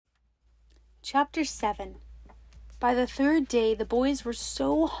Chapter 7. By the third day, the boys were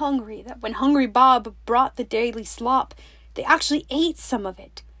so hungry that when Hungry Bob brought the daily slop, they actually ate some of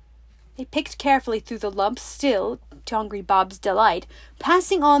it. They picked carefully through the lumps, still, to Hungry Bob's delight,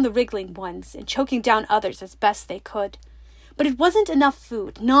 passing on the wriggling ones and choking down others as best they could. But it wasn't enough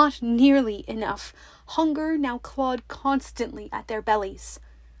food, not nearly enough. Hunger now clawed constantly at their bellies.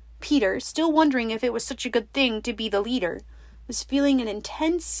 Peter, still wondering if it was such a good thing to be the leader, was feeling an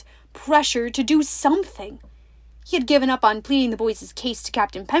intense pressure to do something. He had given up on pleading the boys' case to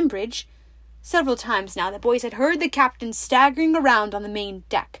Captain Pembridge. Several times now the boys had heard the captain staggering around on the main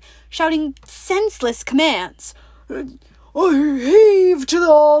deck, shouting senseless commands. "I heave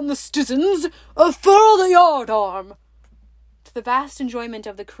on the stizens, furl the yardarm." To the vast enjoyment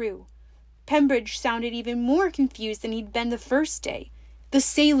of the crew, Pembridge sounded even more confused than he'd been the first day. The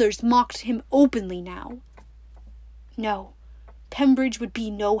sailors mocked him openly now. No, Pembridge would be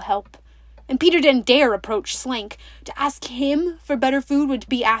no help, and Peter didn't dare approach Slank. To ask him for better food would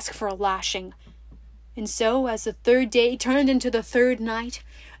be ask for a lashing. And so, as the third day turned into the third night,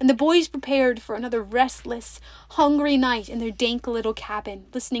 and the boys prepared for another restless, hungry night in their dank little cabin,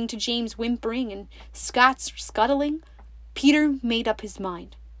 listening to James whimpering and Scott's scuttling, Peter made up his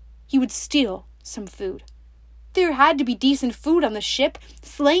mind. He would steal some food. There had to be decent food on the ship.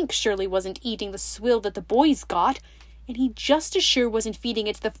 Slank surely wasn't eating the swill that the boys got, and he just as sure wasn't feeding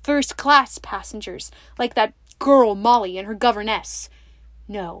it to the first-class passengers, like that girl Molly and her governess.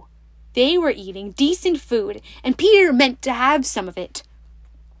 No, they were eating decent food, and Peter meant to have some of it.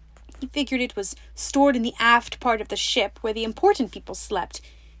 He figured it was stored in the aft part of the ship where the important people slept,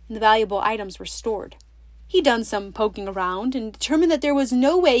 and the valuable items were stored. He'd done some poking around and determined that there was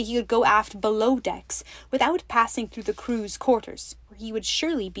no way he could go aft below decks without passing through the crew's quarters, where he would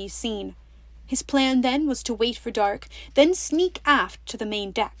surely be seen. His plan then was to wait for dark, then sneak aft to the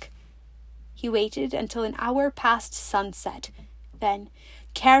main deck. He waited until an hour past sunset, then,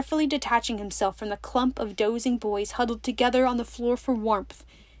 carefully detaching himself from the clump of dozing boys huddled together on the floor for warmth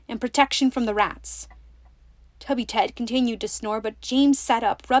and protection from the rats. Tubby Ted continued to snore, but James sat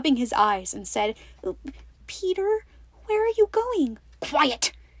up, rubbing his eyes, and said, "Peter, where are you going?"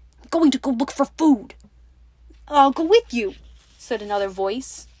 "Quiet! I'm going to go look for food." "I'll go with you," said another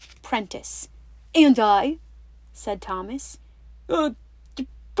voice. Prentice. "And I," said Thomas.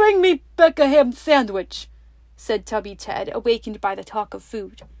 "Bring me back a ham sandwich," said Tubby Ted, awakened by the talk of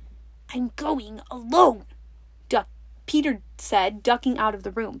food. "I'm going alone," Peter said, ducking out of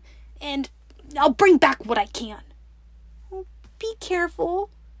the room. "And I'll bring back what I can." "Be careful,"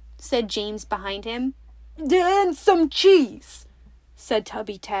 said James behind him. "And some cheese," said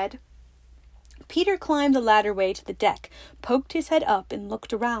Tubby Ted. Peter climbed the ladderway to the deck, poked his head up, and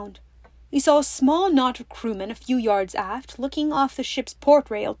looked around. He saw a small knot of crewmen a few yards aft, looking off the ship's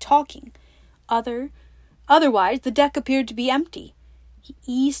port rail, talking. Otherwise, the deck appeared to be empty. He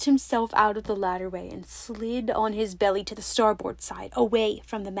eased himself out of the ladderway and slid on his belly to the starboard side, away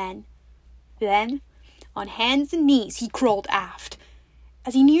from the men. Then, on hands and knees, he crawled aft.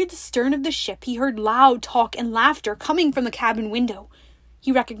 As he neared the stern of the ship, he heard loud talk and laughter coming from the cabin window.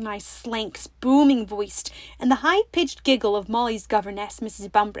 He recognized Slank's booming voice and the high-pitched giggle of Molly's governess,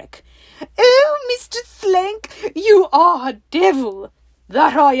 Mrs. Bumbrick. "Oh, Mr. Slank, you are a devil."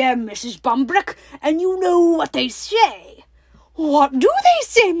 "That I am, Mrs. Bumbrick, and you know what they say." "What do they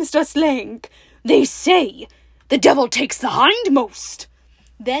say, Mr. Slank?" "They say the devil takes the hindmost."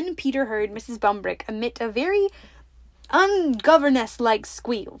 Then Peter heard Mrs. Bumbrick emit a very ungoverness-like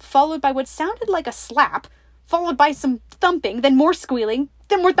squeal, followed by what sounded like a slap, followed by some thumping, then more squealing,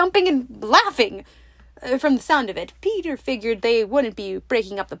 then more thumping and laughing. From the sound of it, Peter figured they wouldn't be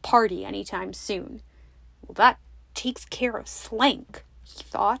breaking up the party anytime soon. "Well, that takes care of Slank," he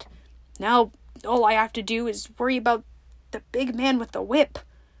thought. "Now all I have to do is worry about the big man with the whip."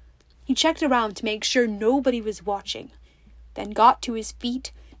 He checked around to make sure nobody was watching, then got to his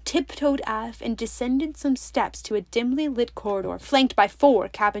feet, tiptoed aft, and descended some steps to a dimly lit corridor flanked by 4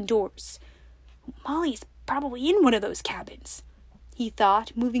 cabin doors. "Molly's probably in one of those cabins," he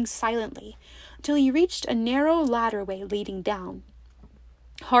thought, moving silently until he reached a narrow ladderway leading down.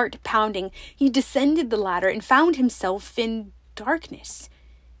 Heart pounding, he descended the ladder and found himself in darkness.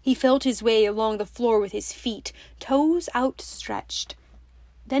 He felt his way along the floor with his feet, toes outstretched.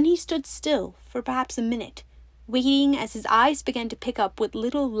 Then he stood still for perhaps a minute, waiting as his eyes began to pick up what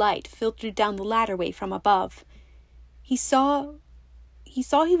little light filtered down the ladderway from above. He saw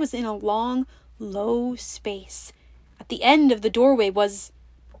he was in a long, low space. At the end of the doorway was...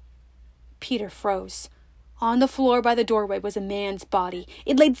 Peter froze. On the floor by the doorway was a man's body.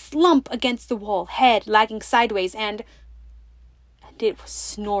 It laid slump against the wall, head lagging sideways, and it was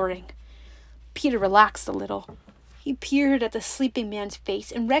snoring. Peter relaxed a little. He peered at the sleeping man's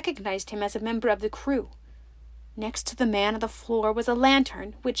face and recognized him as a member of the crew. Next to the man on the floor was a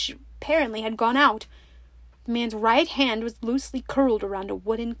lantern, which apparently had gone out. The man's right hand was loosely curled around a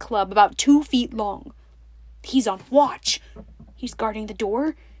wooden club about 2 feet long. He's on watch. He's guarding the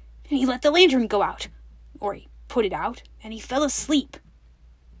door, and he let the lantern go out. Or he put it out, and he fell asleep.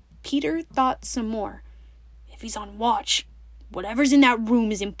 Peter thought some more. If he's on watch, whatever's in that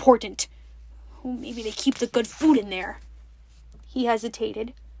room is important. Oh, maybe they keep the good food in there. He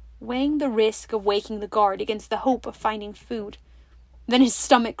hesitated, weighing the risk of waking the guard against the hope of finding food. Then his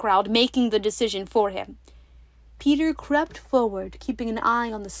stomach growled, making the decision for him. Peter crept forward, keeping an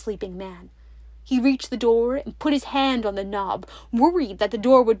eye on the sleeping man. He reached the door and put his hand on the knob, worried that the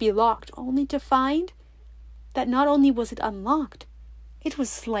door would be locked, only to find that not only was it unlocked, it was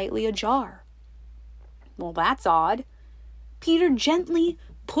slightly ajar. Well, that's odd. Peter gently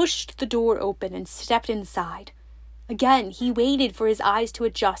pushed the door open and stepped inside. Again, he waited for his eyes to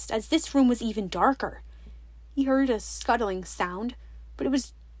adjust, as this room was even darker. He heard a scuttling sound, but it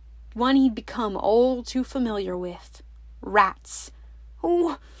was one he'd become all too familiar with. Rats.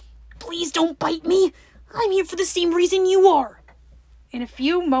 Oh, please don't bite me. I'm here for the same reason you are. In a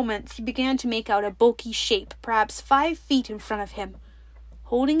few moments, he began to make out a bulky shape, perhaps 5 feet in front of him.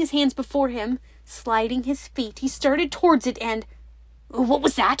 Holding his hands before him, sliding his feet, he started towards it and... What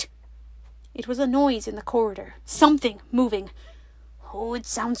was that? It was a noise in the corridor. Something moving. Oh, it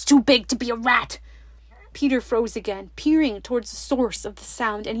sounds too big to be a rat. Peter froze again, peering towards the source of the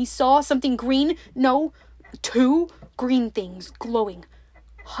sound, and he saw something green. No, 2 green things glowing,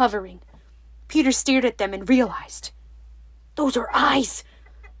 hovering. Peter stared at them and realized. Those are eyes.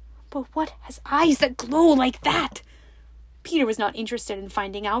 But what has eyes that glow like that? Peter was not interested in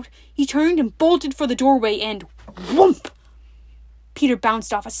finding out. He turned and bolted for the doorway and whoomp! Peter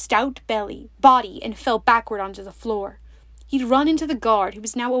bounced off a stout body and fell backward onto the floor. He'd run into the guard, who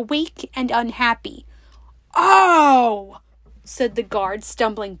was now awake and unhappy. "Ow!" said the guard,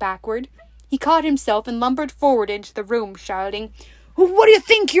 stumbling backward. He caught himself and lumbered forward into the room, shouting, "What do you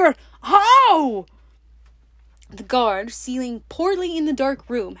think you're... Ow!" The guard, seeing poorly in the dark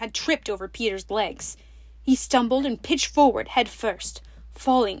room, had tripped over Peter's legs. He stumbled and pitched forward head first,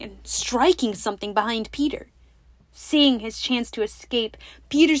 falling and striking something behind Peter. Seeing his chance to escape,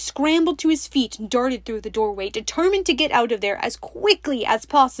 Peter scrambled to his feet and darted through the doorway, determined to get out of there as quickly as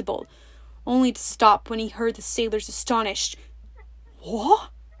possible, only to stop when he heard the sailor's astonished, "What?"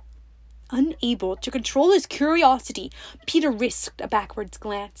 Unable to control his curiosity, Peter risked a backwards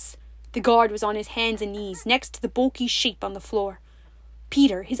glance. The guard was on his hands and knees next to the bulky shape on the floor.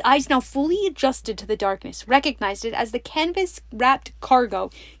 Peter, his eyes now fully adjusted to the darkness, recognized it as the canvas-wrapped cargo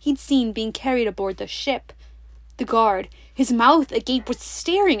he'd seen being carried aboard the ship. The guard, his mouth agape, was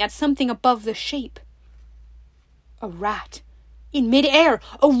staring at something above the shape. A rat. In mid-air.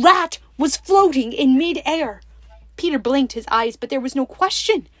 A rat was floating in mid-air. Peter blinked his eyes, but there was no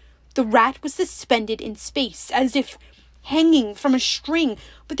question. The rat was suspended in space, as if hanging from a string,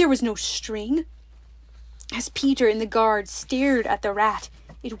 but there was no string. As Peter and the guard stared at the rat,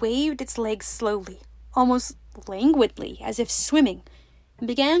 it waved its legs slowly, almost languidly, as if swimming, and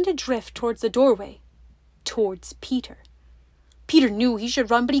began to drift towards the doorway. Towards Peter. Peter knew he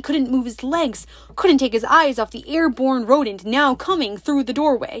should run, but he couldn't move his legs, couldn't take his eyes off the airborne rodent now coming through the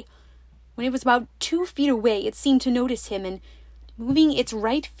doorway. When it was about 2 feet away, it seemed to notice him, and moving its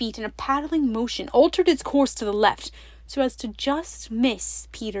right feet in a paddling motion, altered its course to the left, so as to just miss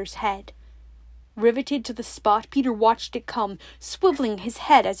Peter's head. Riveted to the spot, Peter watched it come, swiveling his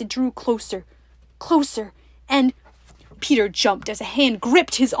head as it drew closer, and Peter jumped as a hand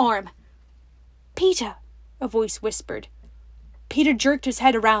gripped his arm. "Peter," a voice whispered. Peter jerked his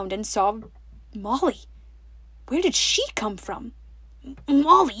head around and saw Molly. Where did she come from?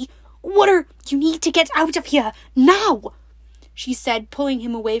 "Molly, you need to get out of here, now!" she said, pulling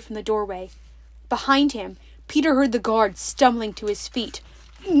him away from the doorway. Behind him, Peter heard the guard stumbling to his feet.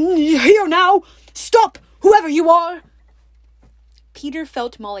 "Here now! Stop, whoever you are!" Peter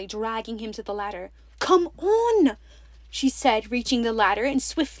felt Molly dragging him to the ladder. "Come on!" she said, reaching the ladder and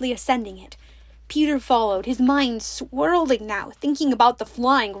swiftly ascending it. Peter followed, his mind swirling now, thinking about the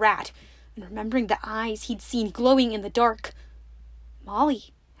flying rat, and remembering the eyes he'd seen glowing in the dark.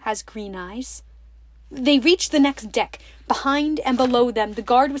 Molly has green eyes. They reached the next deck. Behind and below them, the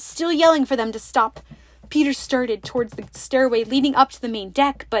guard was still yelling for them to stop. Peter started towards the stairway leading up to the main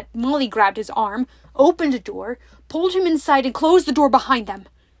deck, but Molly grabbed his arm, opened a door, pulled him inside, and closed the door behind them.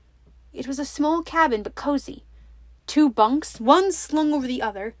 It was a small cabin, but cozy. 2 bunks, one slung over the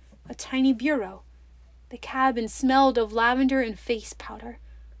other, a tiny bureau. The cabin smelled of lavender and face powder.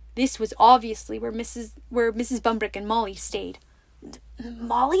 This was obviously where Mrs. Bumbrick and Molly stayed.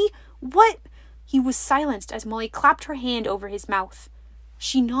 "Molly? What?" He was silenced as Molly clapped her hand over his mouth.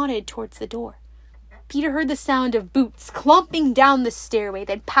 She nodded towards the door. Peter heard the sound of boots clomping down the stairway,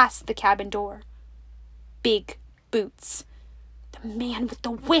 then past the cabin door. Big boots. The man with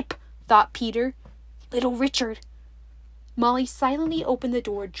the whip, thought Peter. Little Richard. Molly silently opened the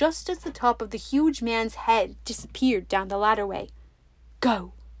door just as the top of the huge man's head disappeared down the ladderway.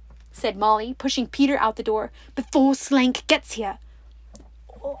 "Go," said Molly, pushing Peter out the door, "before Slank gets here."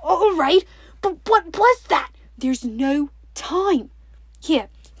 "All right, but what was that?" "There's no time. Here,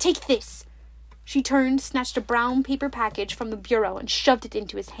 take this." She turned, snatched a brown paper package from the bureau, and shoved it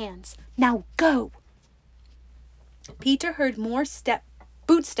into his hands. "Now go." Peter heard more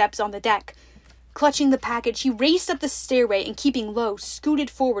bootsteps on the deck. Clutching the package, he raced up the stairway and, keeping low, scooted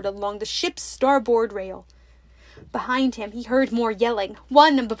forward along the ship's starboard rail. Behind him, he heard more yelling.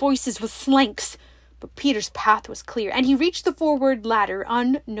 One of the voices was Slank's, but Peter's path was clear, and he reached the forward ladder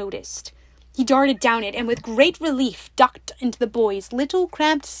unnoticed. He darted down it, and with great relief ducked into the boy's little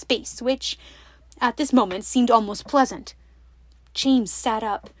cramped space, which, at this moment, seemed almost pleasant. James sat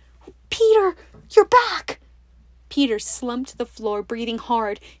up. "Peter, you're back!" Peter slumped to the floor, breathing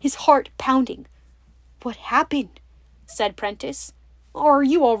hard, his heart pounding. "What happened?" said Prentice. "Are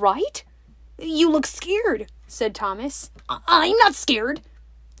you all right?" "You look scared," said Thomas. "I'm not scared,"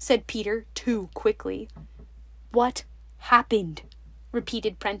 said Peter too quickly. "What happened?"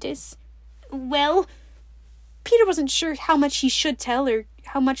 repeated Prentice. "Well," Peter wasn't sure how much he should tell or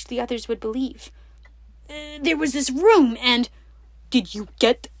how much the others would believe. "There was this room and—" "Did you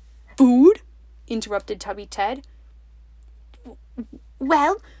get food?" interrupted Tubby Ted.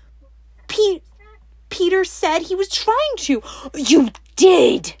 "Well, Peter said he was trying to." "You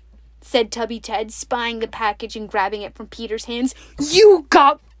did," said Tubby Ted, spying the package and grabbing it from Peter's hands. "You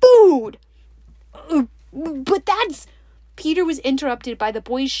got food!" "But that's—" Peter was interrupted by the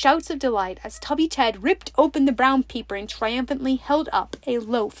boys' shouts of delight as Tubby Ted ripped open the brown paper and triumphantly held up a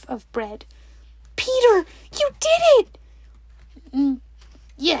loaf of bread. "Peter, you did it!"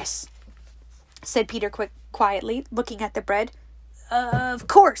 "Yes," said Peter quietly, looking at the bread. Of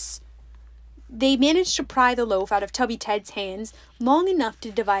course." They managed to pry the loaf out of Tubby Ted's hands long enough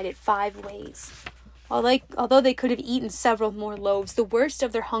to divide it 5 ways. Although they could have eaten several more loaves, the worst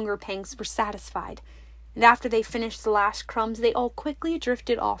of their hunger pangs were satisfied, and after they finished the last crumbs, they all quickly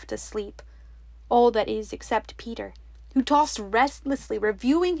drifted off to sleep. All, that is, except Peter, who tossed restlessly,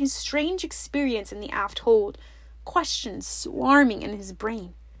 reviewing his strange experience in the aft hold, questions swarming in his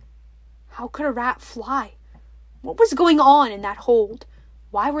brain. How could a rat fly? What was going on in that hold?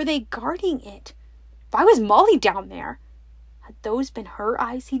 Why were they guarding it? Why was Molly down there? Had those been her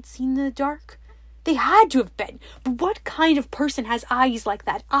eyes he'd seen in the dark? They had to have been. But what kind of person has eyes like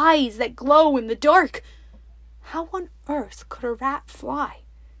that? Eyes that glow in the dark? How on earth could a rat fly?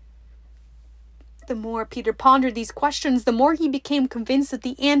 The more Peter pondered these questions, the more he became convinced that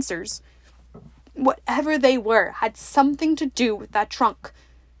the answers, whatever they were, had something to do with that trunk.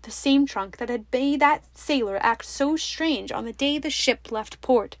 The same trunk that had made that sailor act so strange on the day the ship left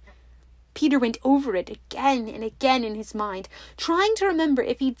port. Peter went over it again and again in his mind, trying to remember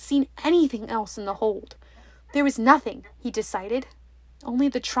if he'd seen anything else in the hold. There was nothing, he decided. Only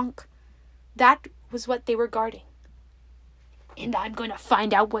the trunk. That was what they were guarding. "And I'm going to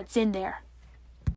find out what's in there,"